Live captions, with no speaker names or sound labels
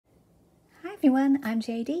everyone, I'm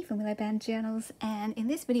JD from Willowbound Journals, and in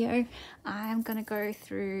this video I'm going to go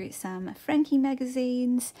through some Frankie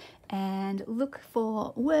magazines and look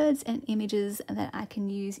for words and images that I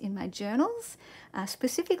can use in my journals.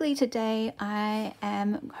 Specifically today I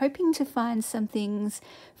am hoping to find some things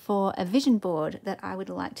for a vision board that I would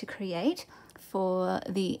like to create for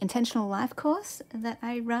the Intentional Life course that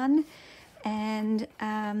I run, and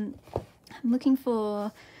I'm looking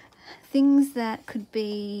for things that could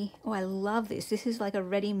be, oh, I love this. This is like a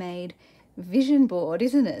ready-made vision board,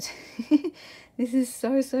 isn't it? This is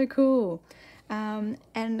so cool.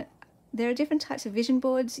 And there are different types of vision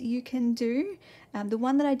boards you can do. The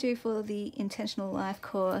one that I do for the Intentional Life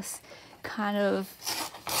course kind of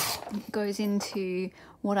goes into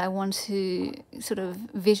what I want to sort of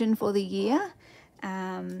vision for the year.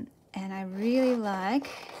 And I really like,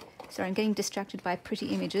 sorry, I'm getting distracted by pretty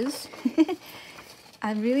images.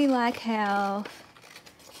 I really like how,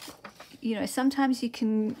 you know, sometimes you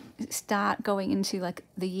can start going into like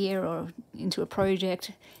the year or into a project,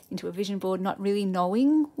 into a vision board, not really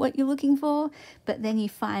knowing what you're looking for, but then you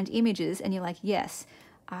find images and you're like, yes,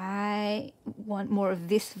 I want more of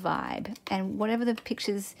this vibe. And whatever the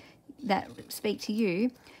pictures that speak to you,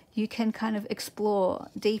 you can kind of explore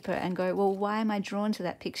deeper and go, well, why am I drawn to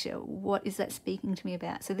that picture? What is that speaking to me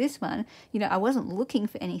about? So this one, you know, I wasn't looking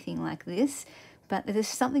for anything like this, but there's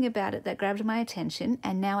something about it that grabbed my attention,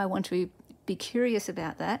 and now I want to be curious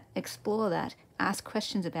about that, explore that, ask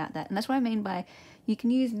questions about that. And that's what I mean by you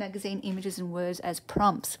can use magazine images and words as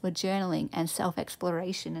prompts for journaling and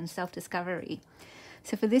self-exploration and self-discovery.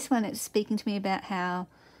 So for this one, it's speaking to me about how,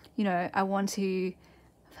 you know, I want to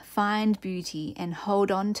find beauty and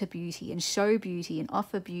hold on to beauty and show beauty and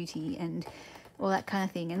offer beauty and all that kind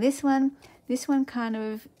of thing. And this one kind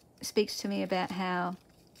of speaks to me about how,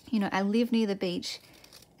 you know, I live near the beach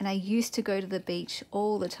and I used to go to the beach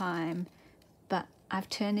all the time, but I've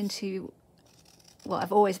turned into, well,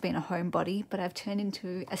 I've always been a homebody, but I've turned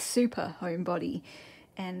into a super homebody.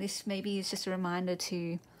 And this maybe is just a reminder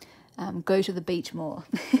to go to the beach more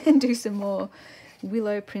and do some more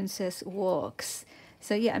Willow Princess walks.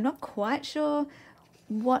 So yeah, I'm not quite sure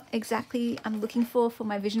what exactly I'm looking for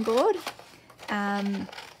my vision board.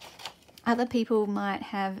 Other people might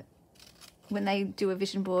have, when they do a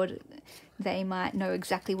vision board, they might know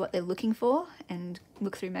exactly what they're looking for and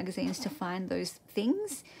look through magazines to find those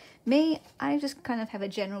things. Me, I just kind of have a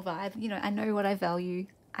general vibe. You know, I know what I value.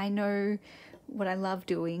 I know what I love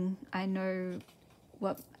doing. I know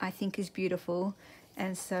what I think is beautiful.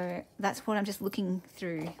 And so that's what I'm just looking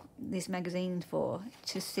through this magazine for,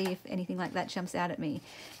 to see if anything like that jumps out at me.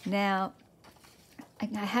 Now,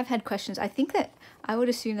 I have had questions. I think that I would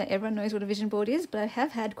assume that everyone knows what a vision board is, but I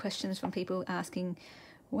have had questions from people asking,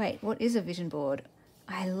 wait, what is a vision board?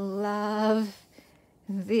 I love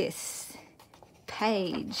this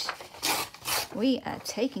page. We are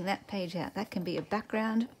taking that page out. That can be a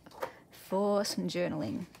background for some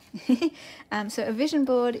journaling. So a vision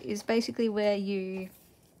board is basically where you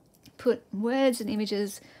put words and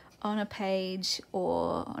images on a page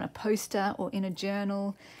or on a poster or in a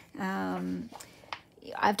journal.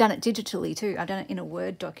 I've done it digitally too. I've done it in a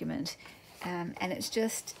Word document. And it's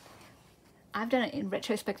just, I've done it in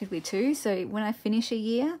retrospectively too. So when I finish a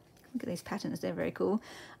year, look at these patterns, they're very cool.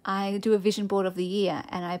 I do a vision board of the year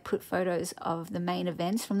and I put photos of the main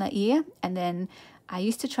events from that year. And then I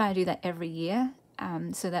used to try and do that every year,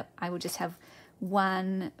 so that I would just have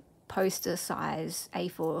one poster size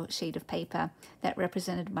A4 sheet of paper that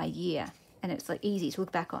represented my year. And it's like easy to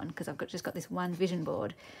look back on because I've just got this one vision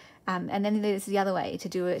board. And then there's the other way to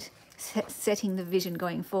do it, setting the vision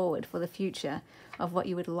going forward for the future of what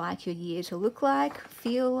you would like your year to look like,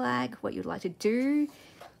 feel like, what you'd like to do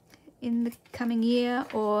in the coming year.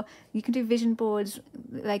 Or you can do vision boards,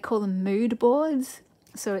 they call them mood boards.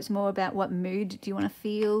 So it's more about what mood do you want to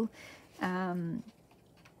feel,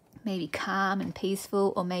 maybe calm and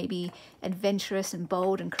peaceful, or maybe adventurous and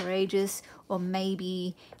bold and courageous, or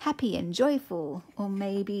maybe happy and joyful, or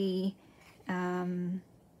maybe,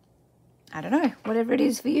 I don't know, whatever it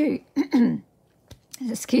is for you.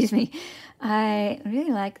 Excuse me. I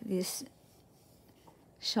really like this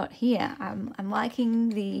shot here. I'm liking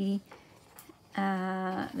the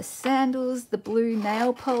sandals, the blue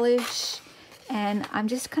nail polish, and I'm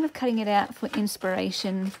just kind of cutting it out for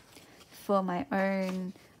inspiration for my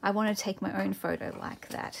own. I want to take my own photo like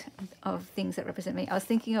that of things that represent me. I was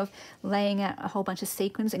thinking of laying out a whole bunch of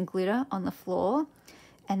sequins and glitter on the floor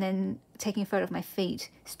and then taking a photo of my feet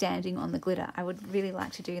standing on the glitter. I would really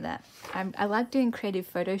like to do that. I like doing creative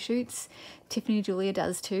photo shoots. Tiffany Julia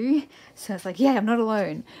does too. So it's like, yeah, I'm not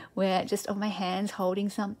alone. Where just of my hands holding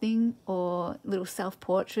something, or little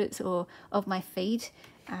self-portraits or of my feet,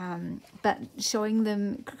 but showing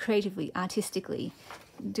them creatively, artistically,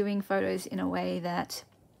 doing photos in a way that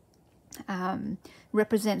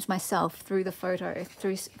represents myself through the photo,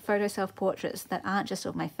 through photo self-portraits that aren't just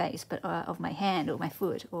of my face, but of my hand or my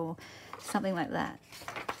foot or something like that.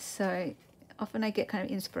 So often I get kind of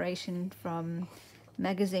inspiration from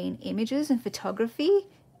magazine images and photography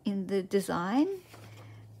in the design.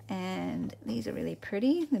 And these are really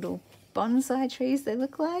pretty little bonsai trees, they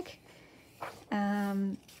look like.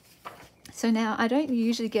 So now I don't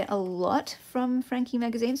usually get a lot from Frankie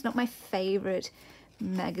magazine. It's not my favorite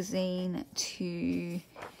magazine to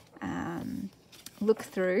look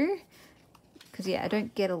through, because yeah, I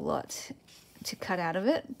don't get a lot to cut out of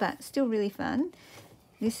it, but still really fun.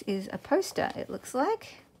 This is a poster, it looks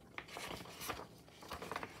like,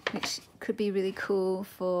 which could be really cool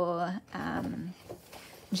for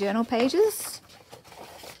journal pages.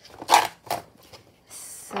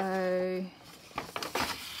 So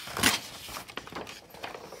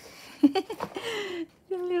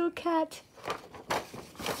the little cat.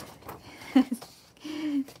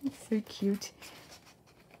 It's so cute.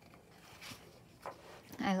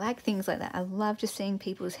 I like things like that. I love just seeing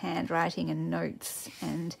people's handwriting and notes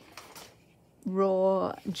and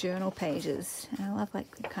raw journal pages. And I love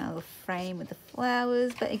like the kind of the frame with the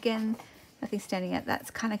flowers, but again, nothing standing out. That's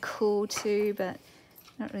kind of cool too, but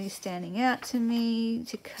not really standing out to me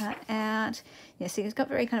to cut out. Yeah, see, it's got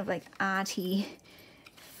very kind of like arty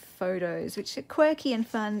photos, which are quirky and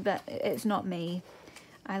fun, but it's not me.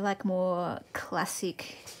 I like more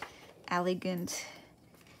classic, elegant,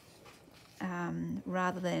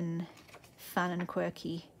 rather than fun and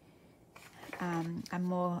quirky. I'm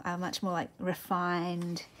much more like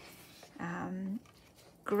refined,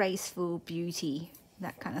 graceful beauty,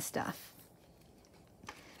 that kind of stuff.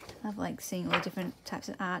 I love like seeing all the different types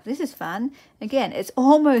of art. This is fun. Again, it's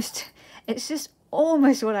just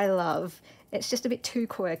almost what I love. It's just a bit too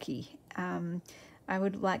quirky. I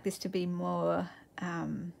would like this to be more,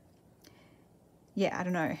 yeah, I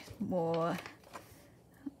don't know,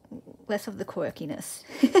 less of the quirkiness,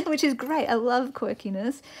 which is great. I love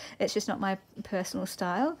quirkiness. It's just not my personal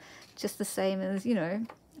style. Just the same as, you know,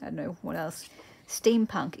 I don't know what else.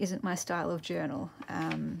 Steampunk isn't my style of journal.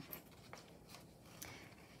 And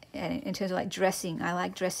in terms of like dressing, I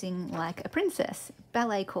like dressing like a princess.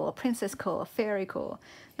 Ballet core, princess core, fairy core.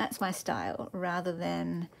 That's my style, rather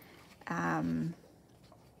than,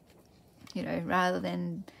 you know, rather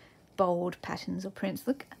than bold patterns or prints.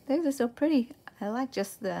 Look, those are so pretty. I like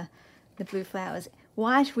just the blue flowers.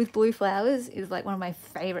 White with blue flowers is like one of my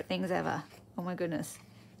favorite things ever. Oh my goodness.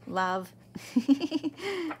 Love.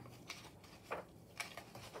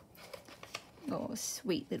 Oh,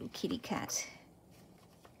 sweet little kitty cat.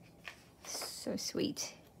 So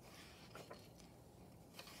sweet.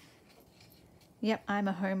 Yep, I'm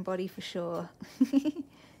a homebody for sure.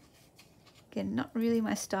 Again, not really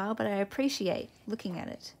my style, but I appreciate looking at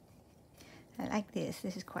it. I like this.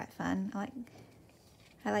 This is quite fun.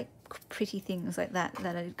 I like pretty things like that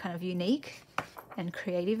that are kind of unique and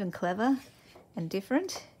creative and clever and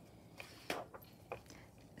different.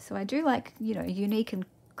 So I do like, you know, unique and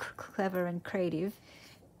clever and creative,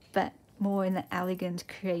 but more in the elegant,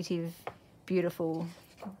 creative, beautiful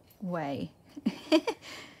way.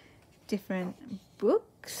 Different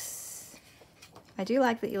books. I do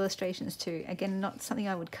like the illustrations too. Again, not something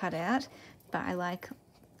I would cut out, but I like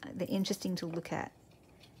they're interesting to look at.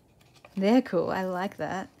 They're cool. I like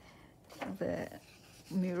that. The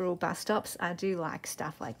mural bus stops. I do like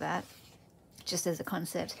stuff like that, just as a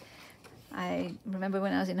concept. I remember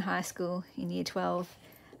when I was in high school in year 12,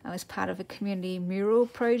 I was part of a community mural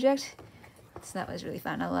project. So that was really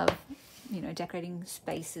fun. I love, you know, decorating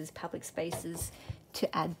spaces, public spaces,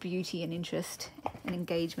 to add beauty and interest and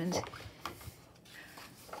engagement,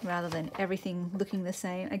 rather than everything looking the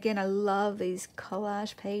same. Again, I love these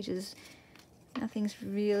collage pages. Nothing's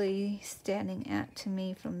really standing out to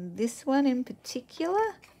me from this one in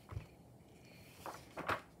particular.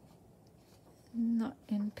 Not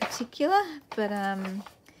in particular, but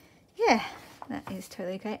yeah, that is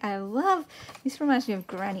totally okay. I love, this reminds me of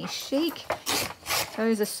Granny Chic.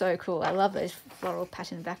 Those are so cool. I love those floral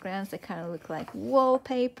pattern backgrounds. They kind of look like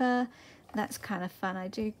wallpaper. That's kind of fun. I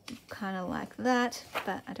do kind of like that,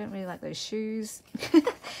 but I don't really like those shoes.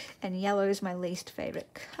 And yellow is my least favorite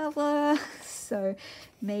color. So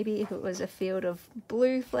maybe if it was a field of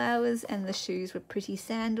blue flowers and the shoes were pretty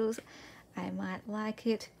sandals, I might like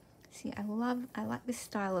it. See, I like this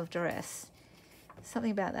style of dress.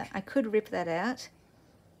 Something about that. I could rip that out.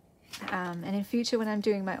 And in future, when I'm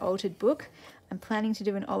doing my altered book, I'm planning to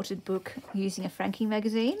do an altered book using a Frankie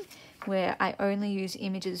magazine, where I only use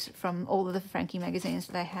images from all of the Frankie magazines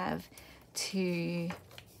that I have to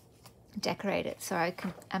decorate it. So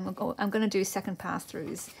I'm going to do second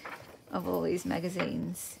pass-throughs of all these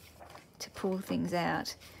magazines to pull things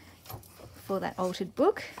out for that altered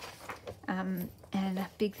book. And a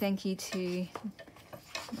big thank you to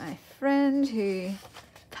my friend who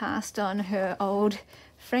passed on her old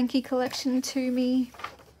Frankie collection to me.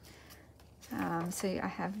 So I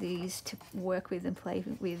have these to work with and play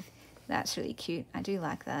with. That's really cute. I do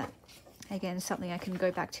like that. Again, something I can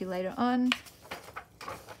go back to later on.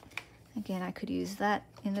 Again, I could use that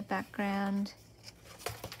in the background.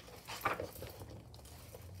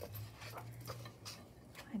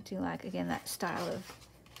 I do like, again, that style of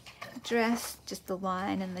dress, just the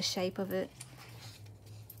line and the shape of it.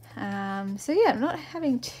 So yeah, I'm not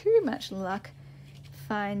having too much luck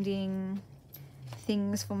finding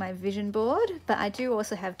things for my vision board, but I do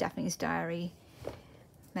also have Daphne's Diary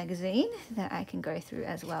magazine that I can go through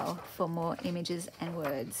as well for more images and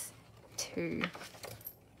words too.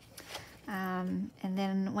 And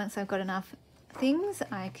then once I've got enough things,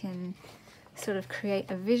 I can sort of create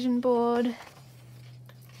a vision board.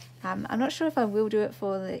 I'm not sure if I will do it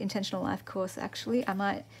for the Intentional Life course. Actually, I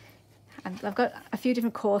might. I've got a few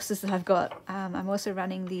different courses that I've got. I'm also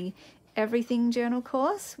running the Everything Journal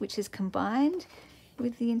course, which is combined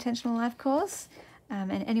with the Intentional Life course,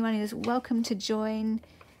 and anyone is welcome to join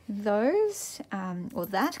those, or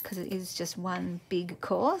that, because it is just one big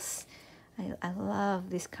course. I love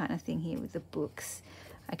this kind of thing here with the books.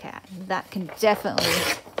 Okay, that can definitely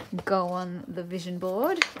go on the vision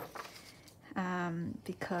board,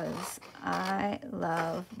 because I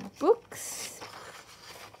love books.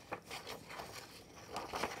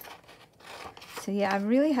 So yeah, I'm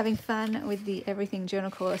really having fun with the Everything Journal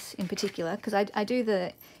course in particular, because I do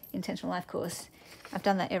the Intentional Life course. I've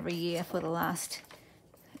done that every year for the last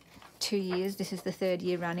 2 years. This is the 3rd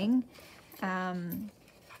year running.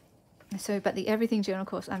 But the Everything Journal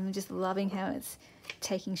course, I'm just loving how it's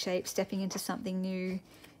taking shape, stepping into something new,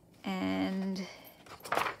 and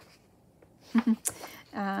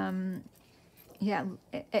yeah,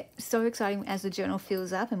 it's so exciting as the journal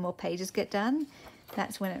fills up and more pages get done.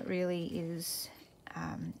 That's when it really is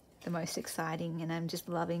the most exciting, and I'm just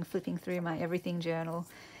loving flipping through my Everything Journal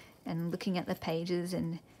and looking at the pages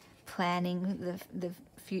and planning the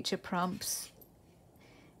future prompts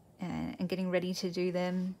and getting ready to do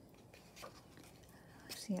them.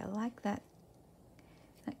 See, I like that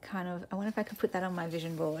kind of, I wonder if I could put that on my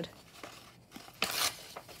vision board.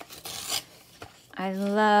 I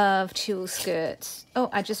love tulle skirts. Oh,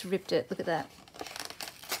 I just ripped it. Look at that.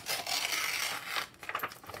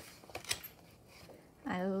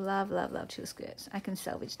 I love, love, love tulle skirts. I can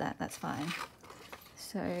salvage that. That's fine.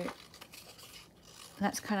 So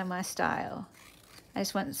that's kind of my style. I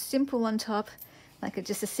just want simple on top, like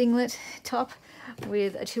just a singlet top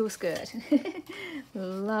with a tulle skirt.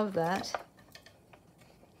 Love that.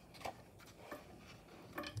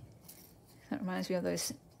 That reminds me of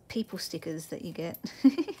those people stickers that you get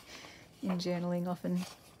in journaling often.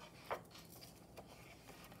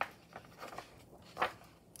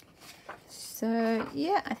 So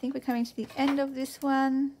yeah, I think we're coming to the end of this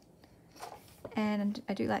one, and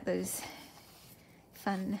I do like those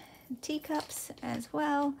fun teacups as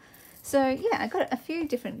well. So yeah, I got a few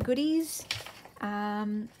different goodies.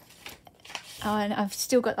 Oh, and I've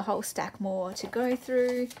still got the whole stack more to go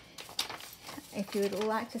through. If you would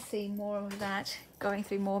like to see more of that, going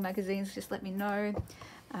through more magazines, just let me know.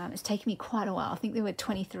 It's taken me quite a while. I think there were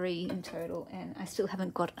 23 in total, and I still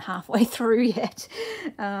haven't got halfway through yet.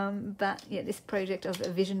 But yeah, this project of a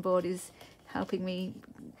vision board is helping me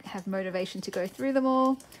have motivation to go through them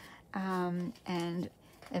all. And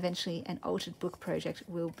eventually an altered book project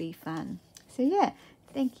will be fun. So yeah,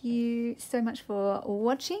 thank you so much for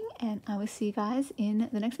watching, and I will see you guys in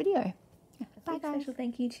the next video. Bye guys. Special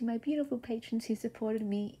thank you to my beautiful patrons who supported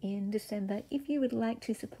me in December. If you would like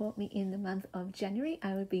to support me in the month of January,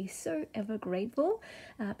 I would be so ever grateful.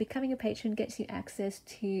 Becoming a patron gets you access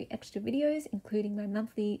to extra videos, including my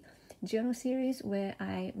monthly journal series where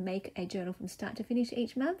I make a journal from start to finish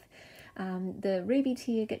each month. The Ruby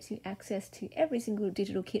tier gets you access to every single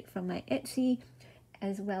digital kit from my Etsy,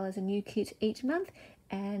 as well as a new kit each month.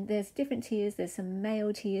 And there's different tiers. There's some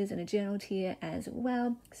mail tiers and a journal tier as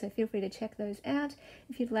well. So feel free to check those out.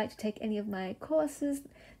 If you'd like to take any of my courses,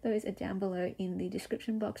 those are down below in the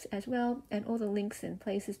description box as well. And all the links and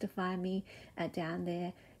places to find me are down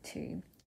there too.